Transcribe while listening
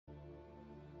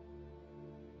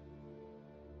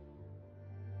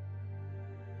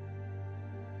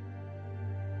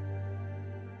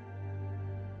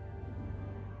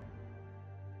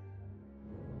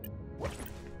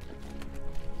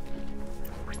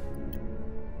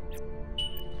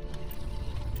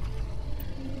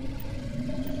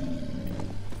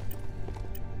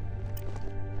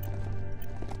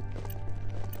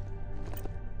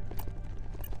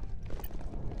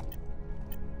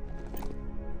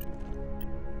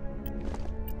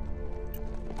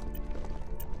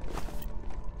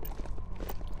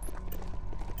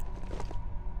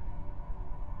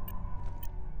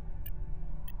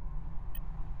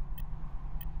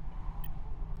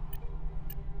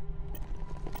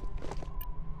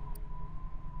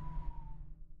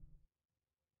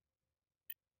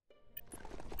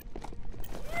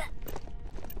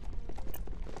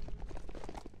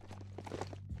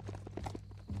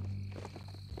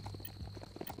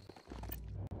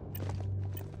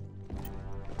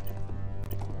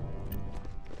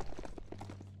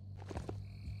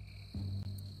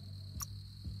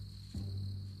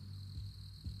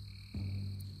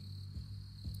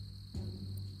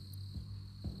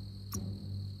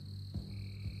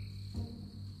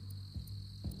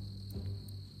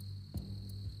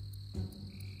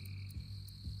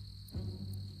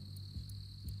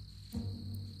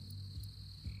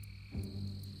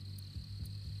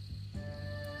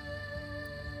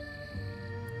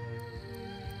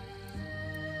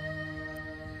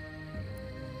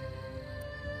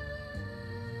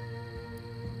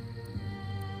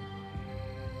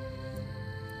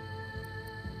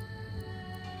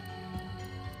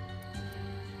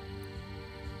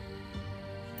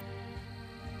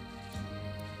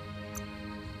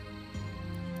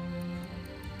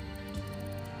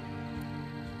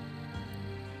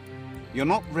You're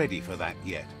not ready for that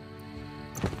yet.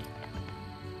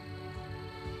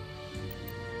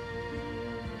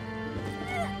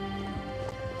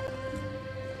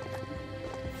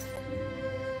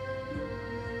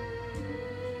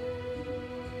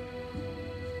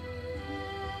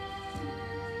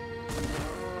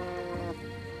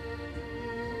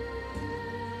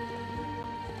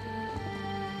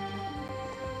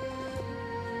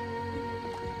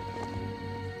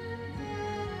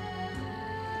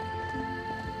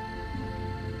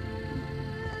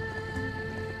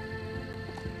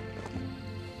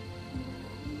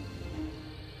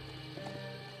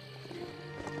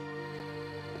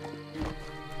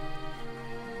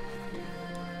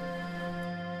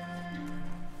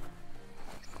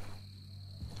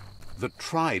 The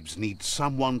tribes need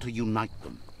someone to unite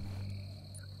them.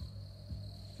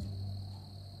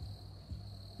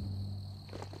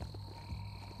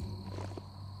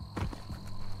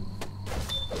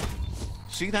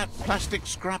 See that plastic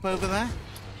scrap over there?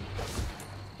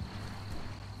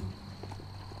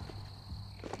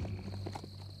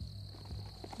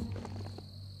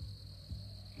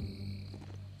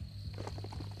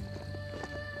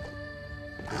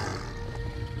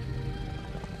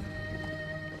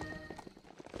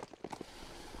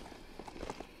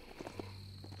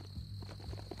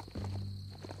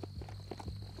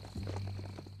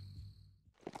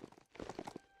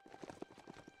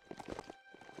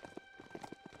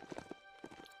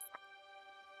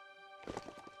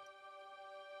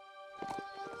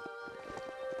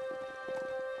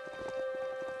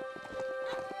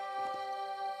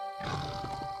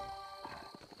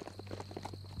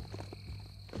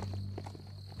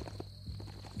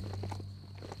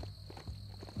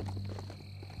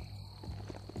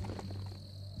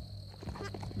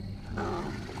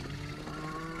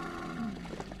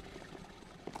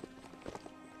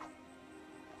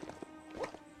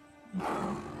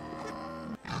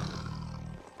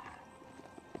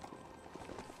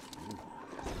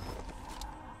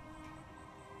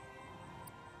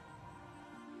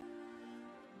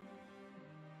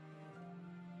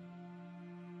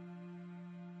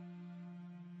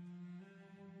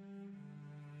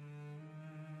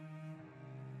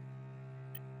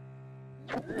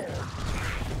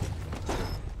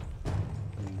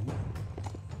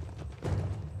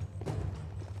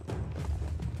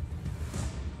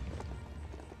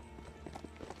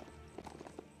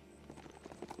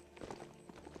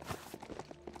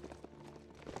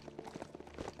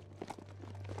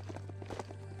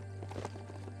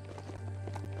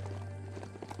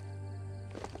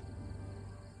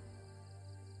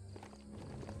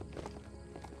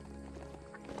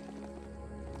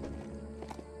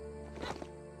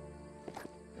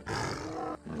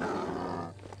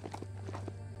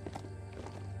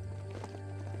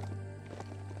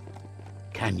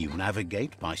 Can you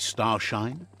navigate by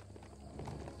starshine?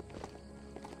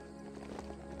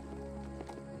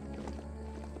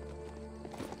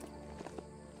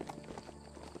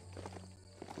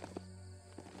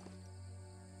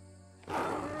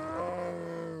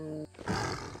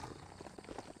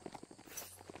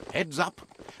 Heads up.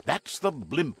 That's the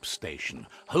blimp station,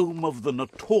 home of the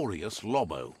notorious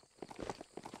Lobo.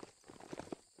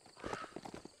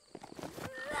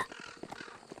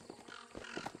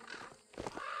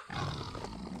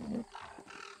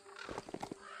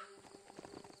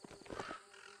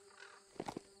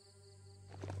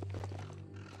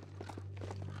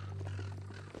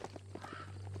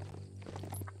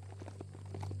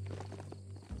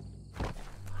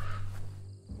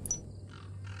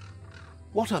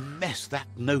 What a mess that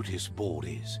notice board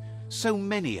is. So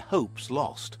many hopes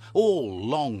lost, all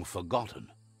long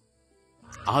forgotten.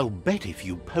 I'll bet if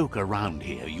you poke around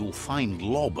here, you'll find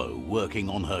Lobo working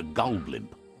on her gull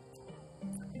blimp.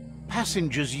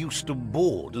 Passengers used to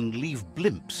board and leave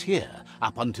blimps here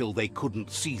up until they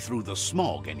couldn't see through the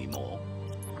smog anymore.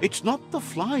 It's not the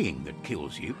flying that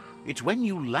kills you, it's when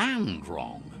you land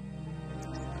wrong.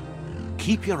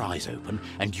 Keep your eyes open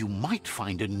and you might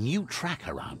find a new track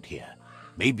around here.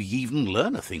 Maybe even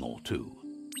learn a thing or two.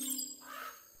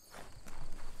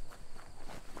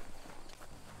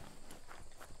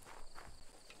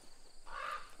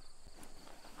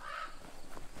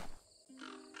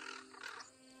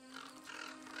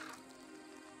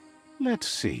 Let's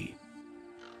see.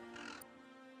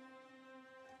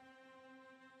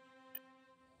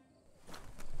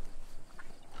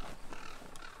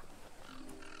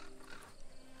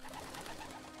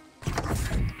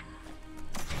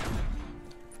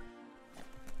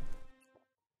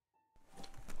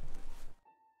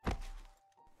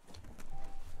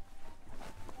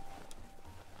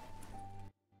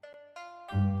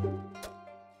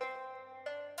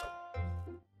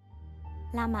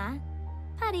 Lama.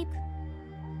 Parip.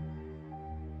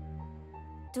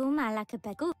 Duma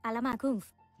lakapeku alamakumf.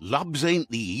 Lubs ain't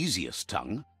the easiest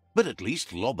tongue, but at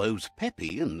least Lobo's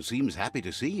peppy and seems happy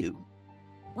to see you.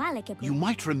 Walakapu. You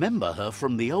might remember her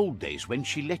from the old days when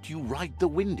she let you ride the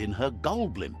wind in her gull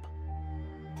blimp.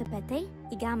 Kapete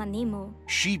igama nimu.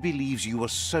 She believes you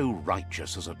were so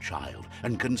righteous as a child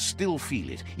and can still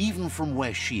feel it, even from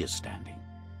where she is standing.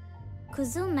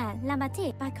 Kuzuma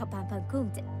lamate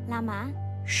pakapampankumte. Lama.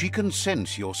 She can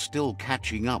sense you're still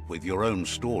catching up with your own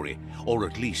story, or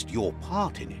at least your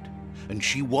part in it, and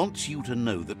she wants you to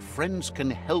know that friends can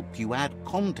help you add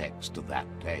context to that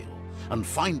tale and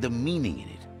find the meaning in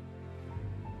it.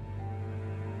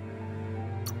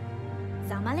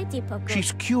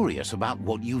 She's curious about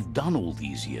what you've done all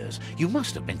these years. You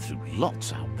must have been through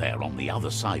lots out there on the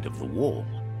other side of the wall.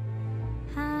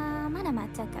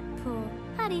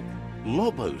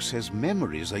 Lobo says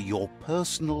memories are your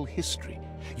personal history.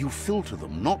 You filter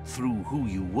them not through who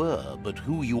you were, but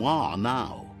who you are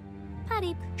now.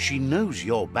 She knows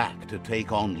you're back to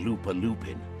take on Lupa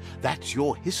Lupin. That's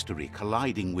your history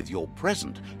colliding with your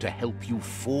present to help you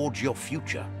forge your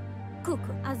future.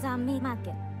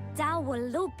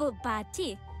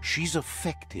 She's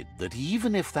affected that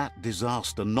even if that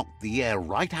disaster knocked the air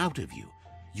right out of you,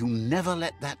 you never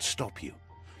let that stop you.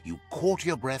 You caught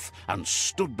your breath and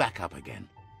stood back up again.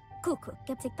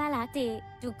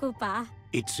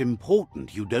 It's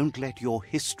important you don't let your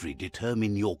history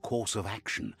determine your course of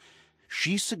action.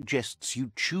 She suggests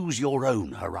you choose your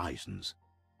own horizons.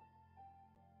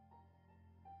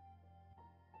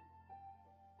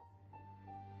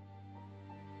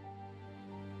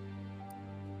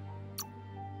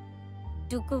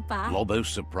 Lobo's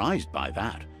surprised by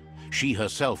that. She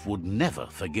herself would never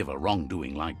forgive a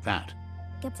wrongdoing like that.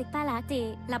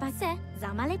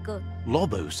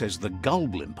 Lobo says the gull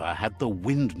blimper had the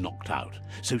wind knocked out,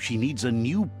 so she needs a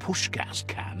new push gas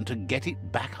can to get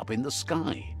it back up in the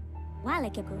sky.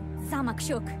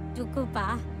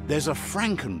 There's a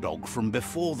Frankendog from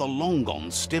before the long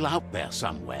gone still out there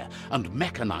somewhere, and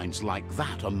mechanines like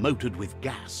that are motored with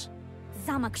gas.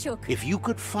 If you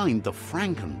could find the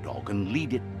Frankendog and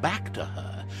lead it back to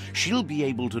her, she'll be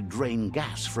able to drain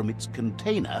gas from its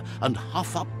container and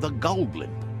huff up the gull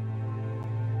blimp.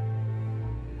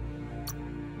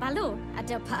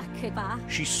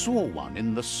 She saw one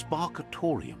in the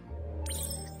Sparkatorium.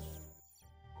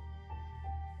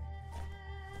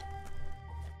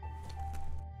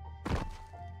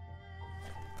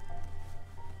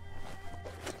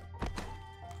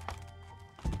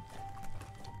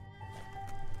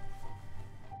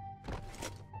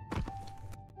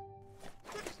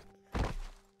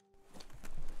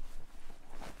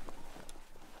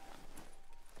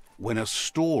 When a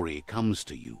story comes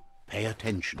to you, pay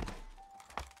attention.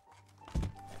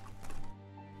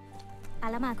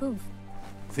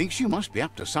 Thinks you must be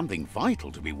up to something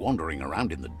vital to be wandering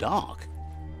around in the dark.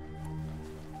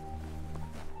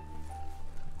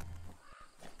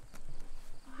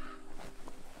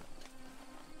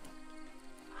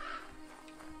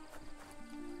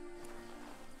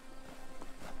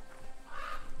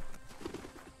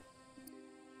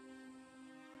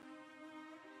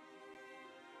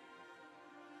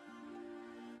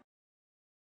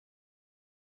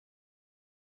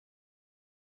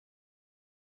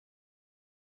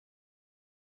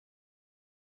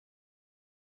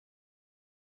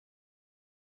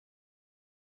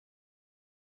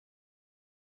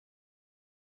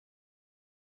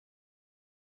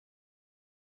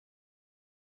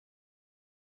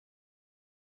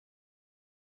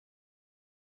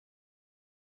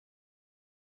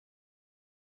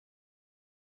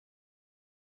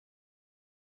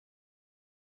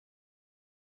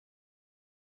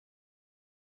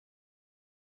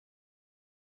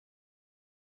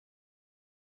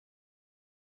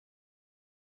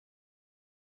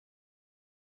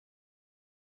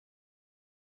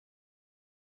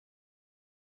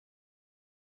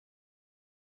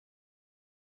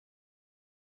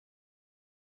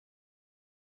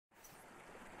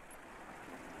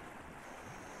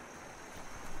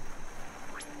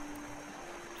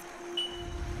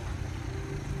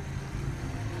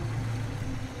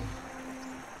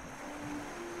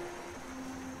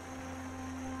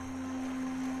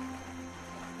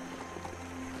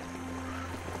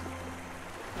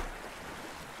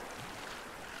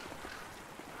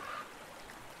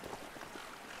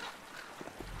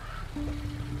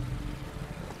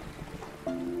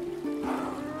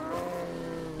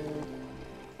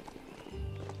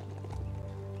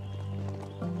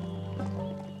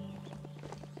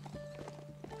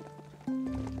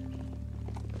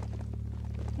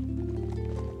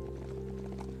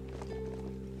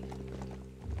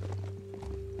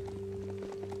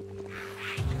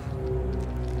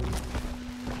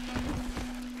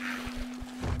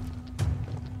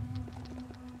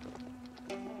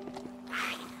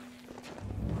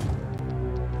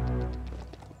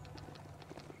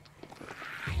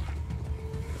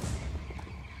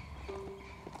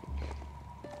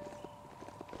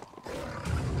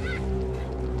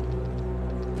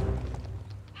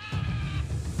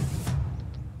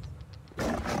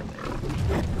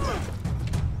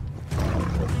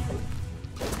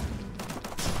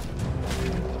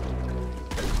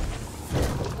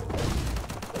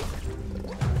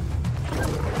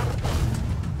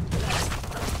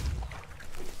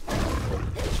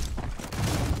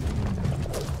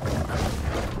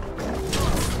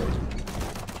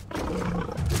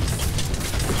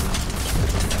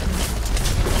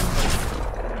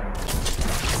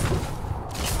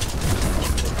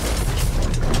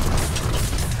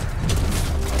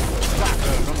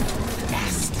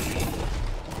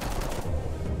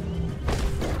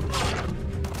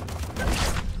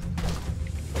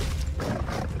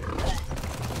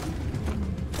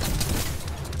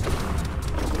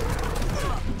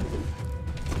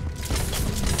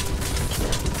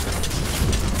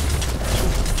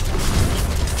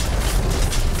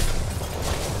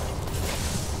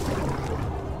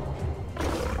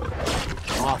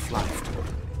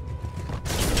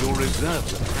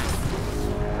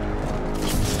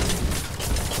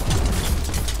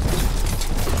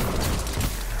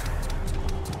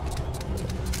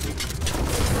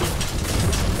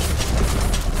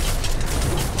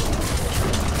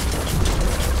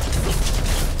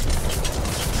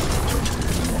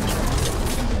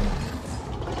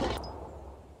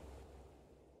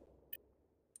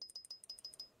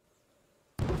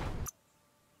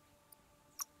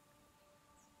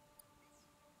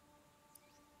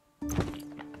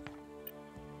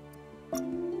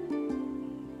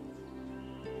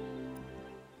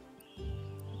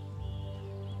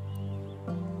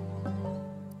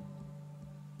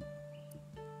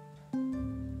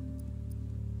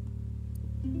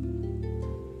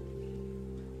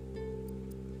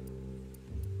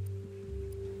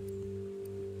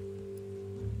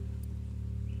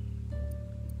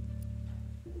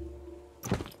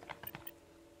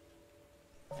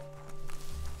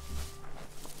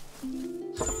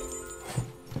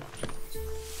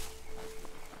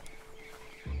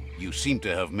 You seem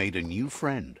to have made a new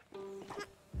friend.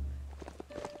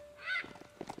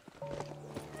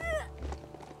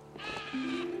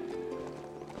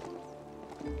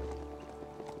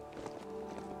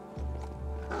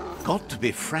 Got to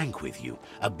be frank with you,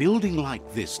 a building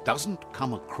like this doesn't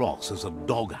come across as a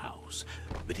doghouse,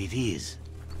 but it is.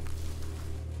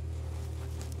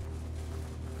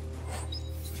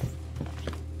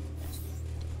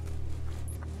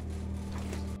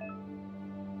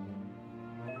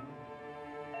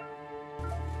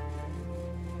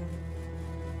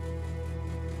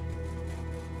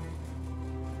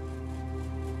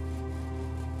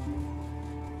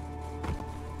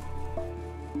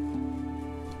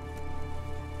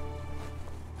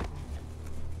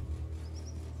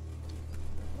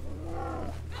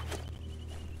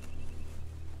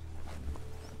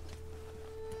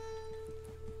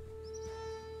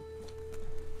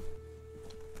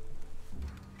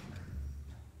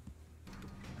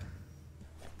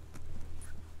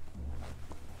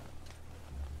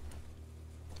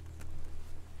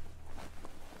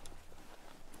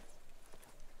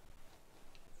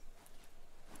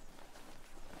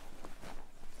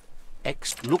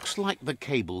 Looks like the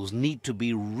cables need to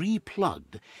be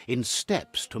replugged in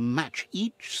steps to match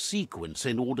each sequence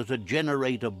in order to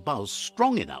generate a buzz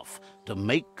strong enough to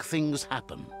make things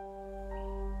happen.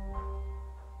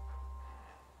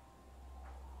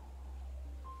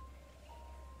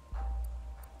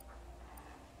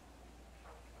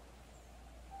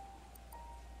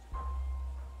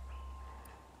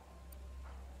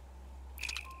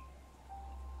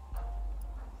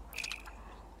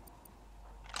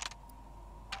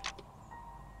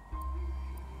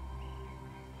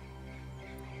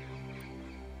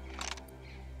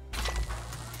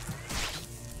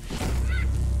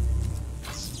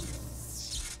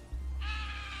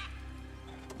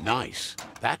 Nice.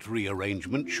 That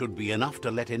rearrangement should be enough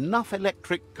to let enough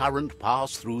electric current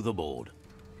pass through the board.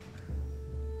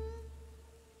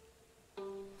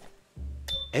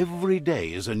 Every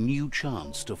day is a new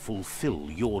chance to fulfill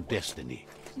your destiny.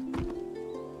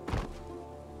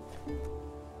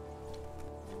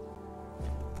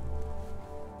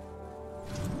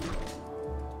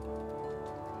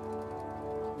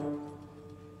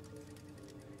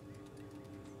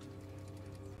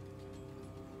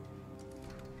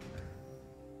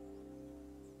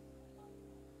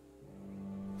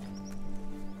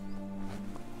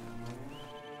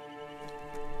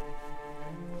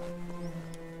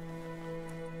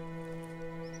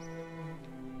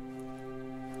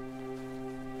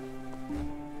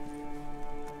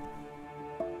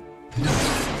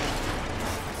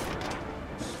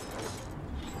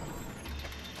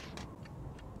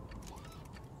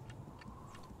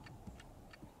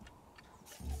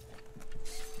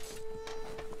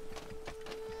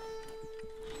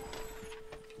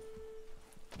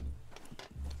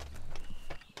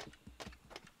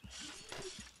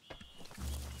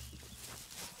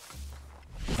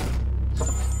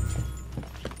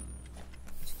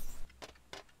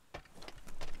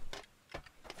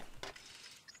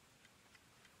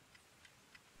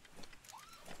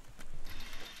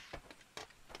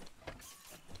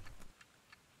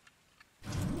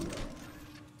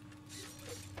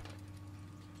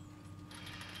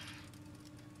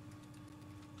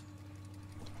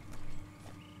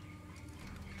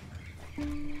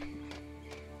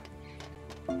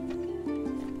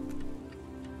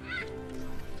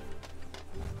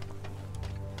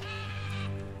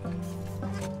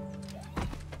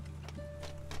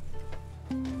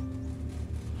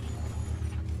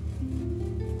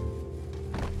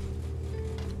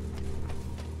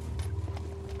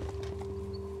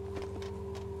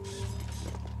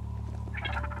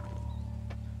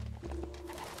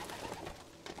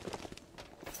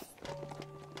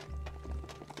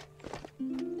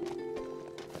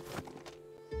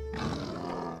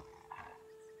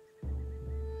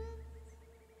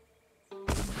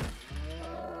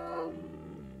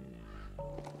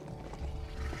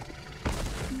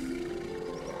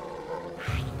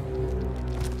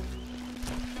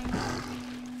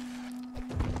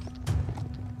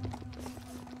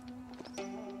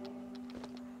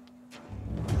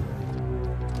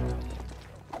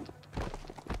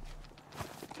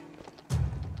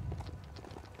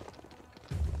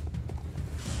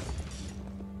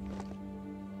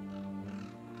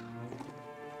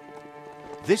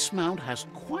 This mount has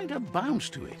quite a bounce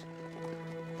to it.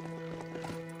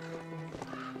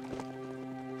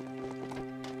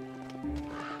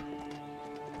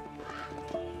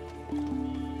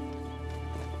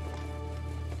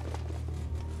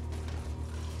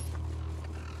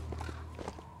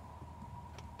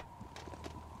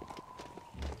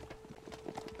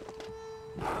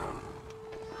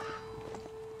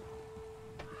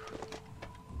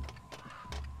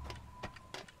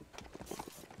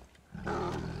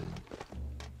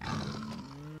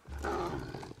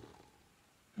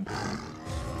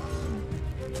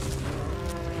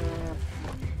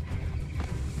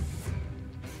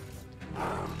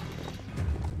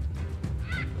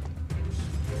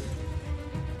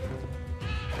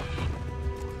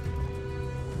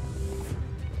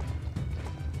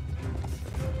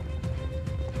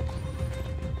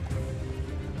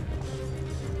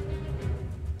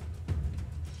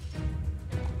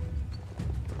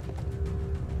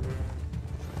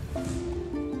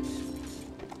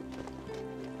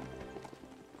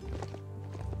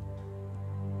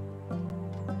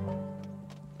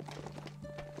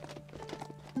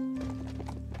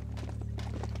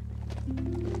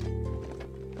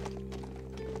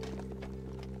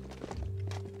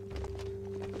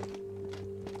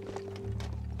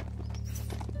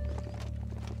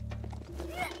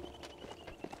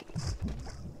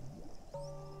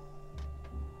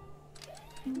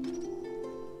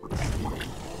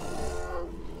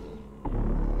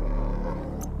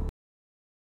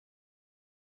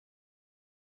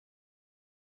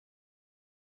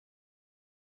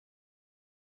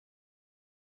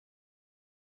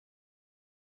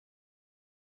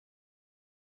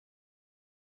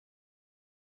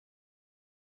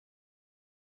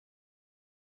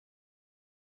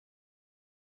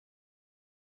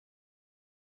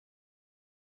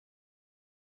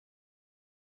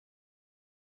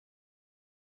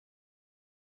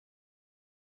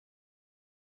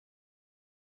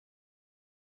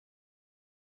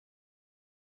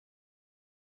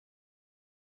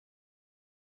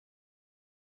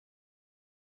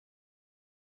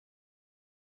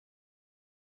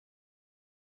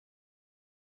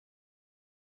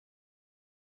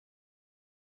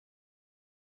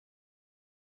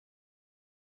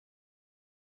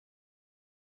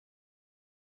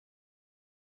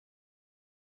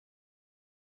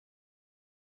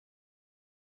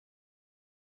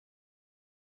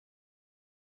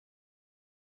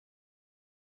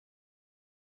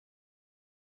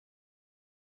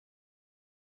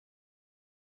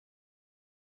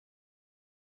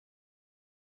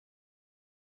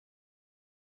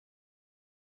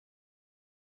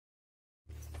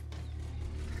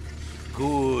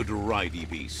 Good ridey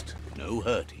beast. No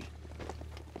hurty.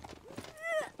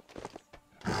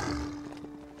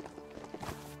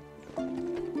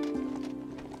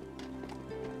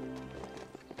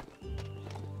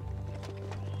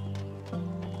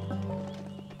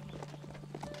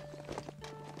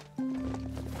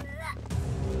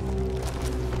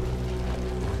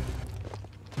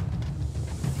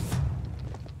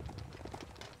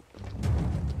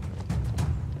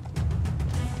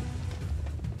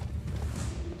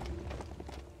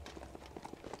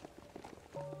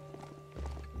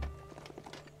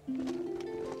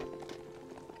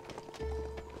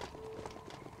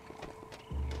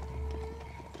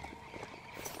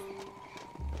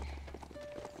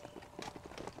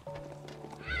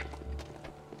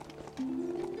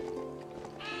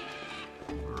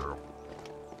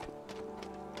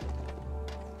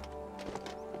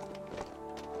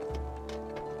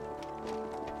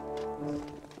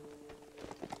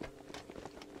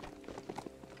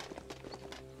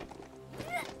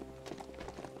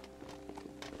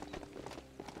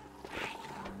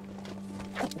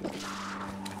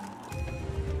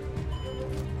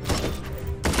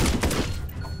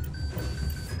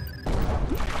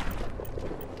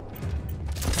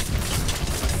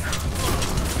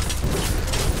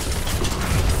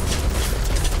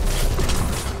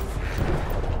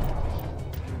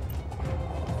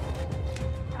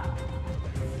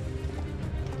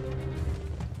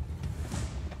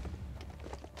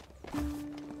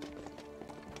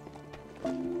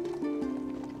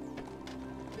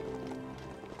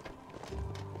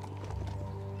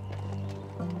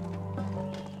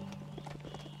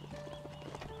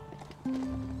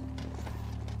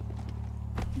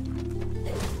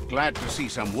 Glad to see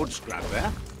some wood scrap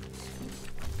there.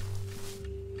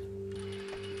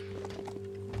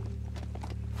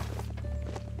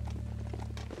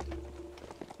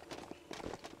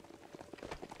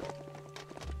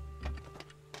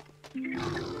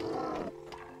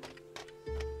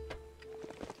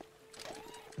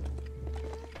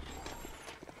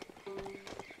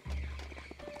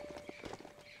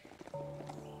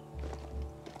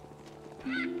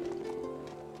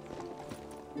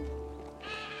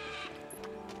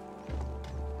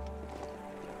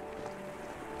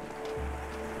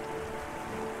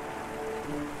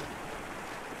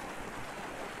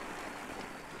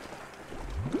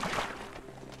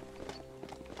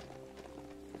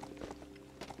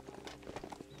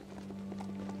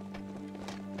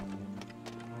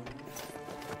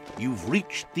 You've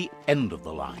reached the end of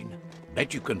the line.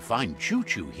 Bet you can find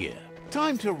Choo-Choo here.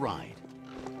 Time to ride.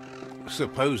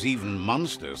 Suppose even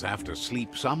monsters have to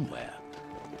sleep somewhere.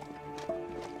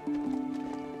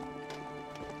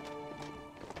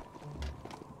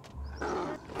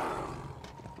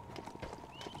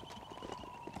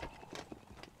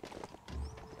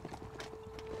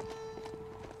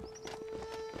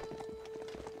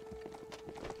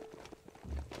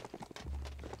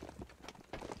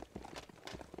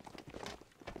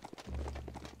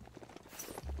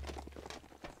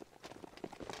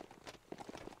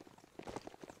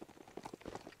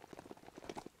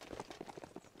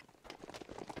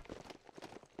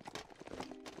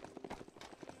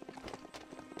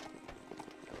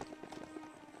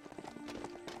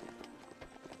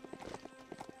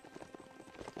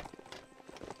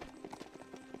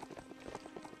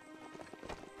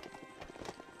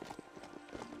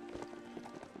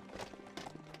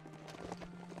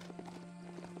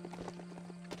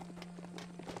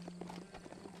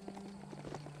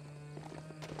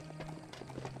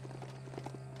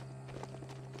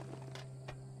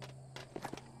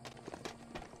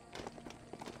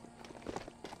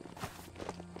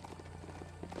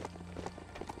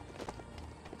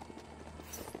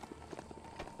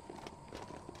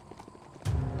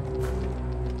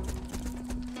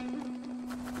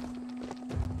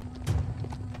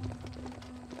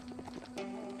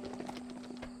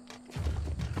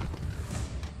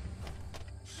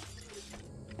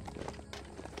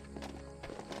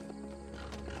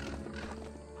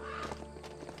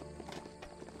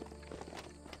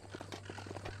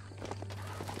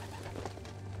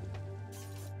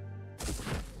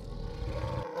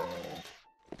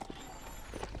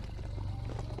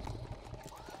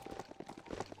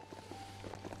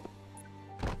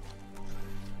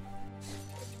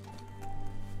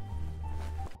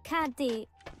 Kadi.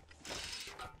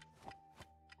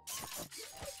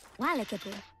 Wale kepu.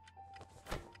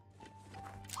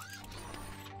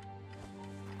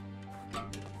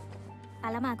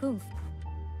 Alamakunf.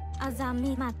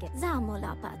 Azami market.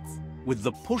 Zamolapat. With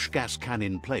the push gas can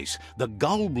in place, the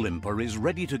gull blimper is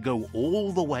ready to go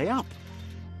all the way up.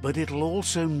 But it'll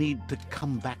also need to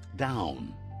come back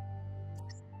down.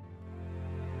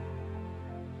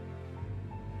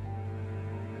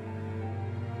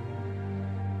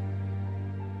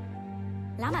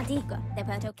 Lama digo de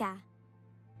pertoka.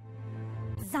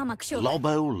 Zamak shuk.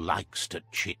 Lobo likes to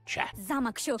chit-chat.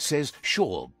 Zamak shuk. Says,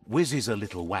 sure, Wiz is a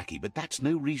little wacky, but that's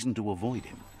no reason to avoid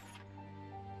him.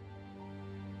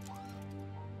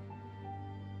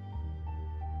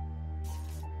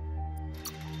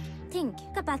 Think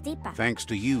kapatipa. Thanks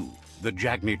to you, the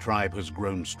Jagni tribe has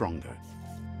grown stronger.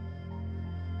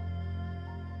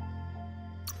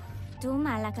 Tu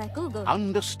malaka Google.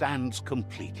 Understands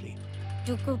completely.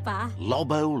 Dukupa.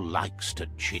 Lobo likes to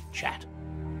chit-chat.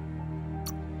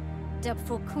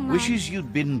 Dapfukuma. Wishes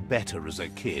you'd been better as a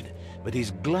kid, but is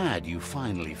glad you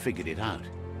finally figured it out.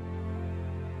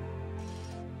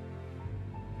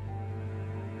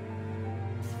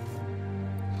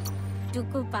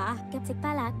 Dukupa.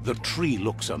 Kapsipalak. The tree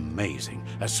looks amazing,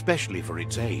 especially for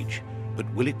its age.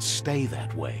 But will it stay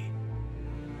that way?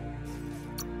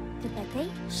 Kupete.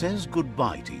 Says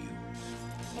goodbye to you.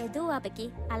 Edu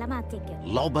abeki alamatik.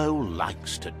 Lobo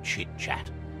likes to chit-chat.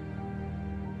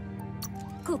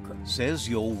 Kuku. Says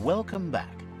you're welcome back.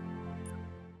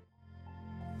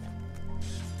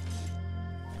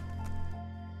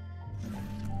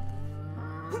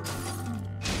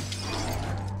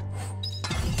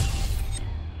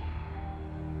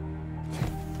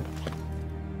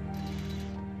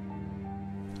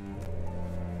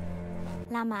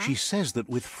 Lama. She says that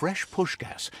with fresh push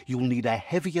gas, you'll need a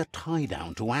heavier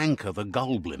tie-down to anchor the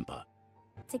gull blimper.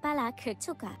 Tipala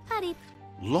kurtuka. Harip.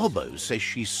 Lobo says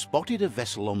she spotted a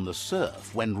vessel on the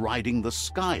surf when riding the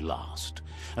Sky last,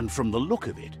 and from the look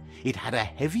of it, it had a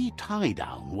heavy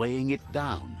tie-down weighing it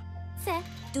down. Se.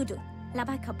 Dudu.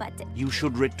 Labakabate. You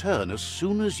should return as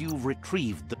soon as you've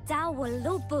retrieved the...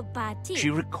 Dawalububati. She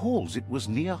recalls it was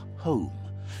near home,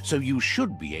 so you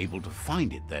should be able to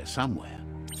find it there somewhere.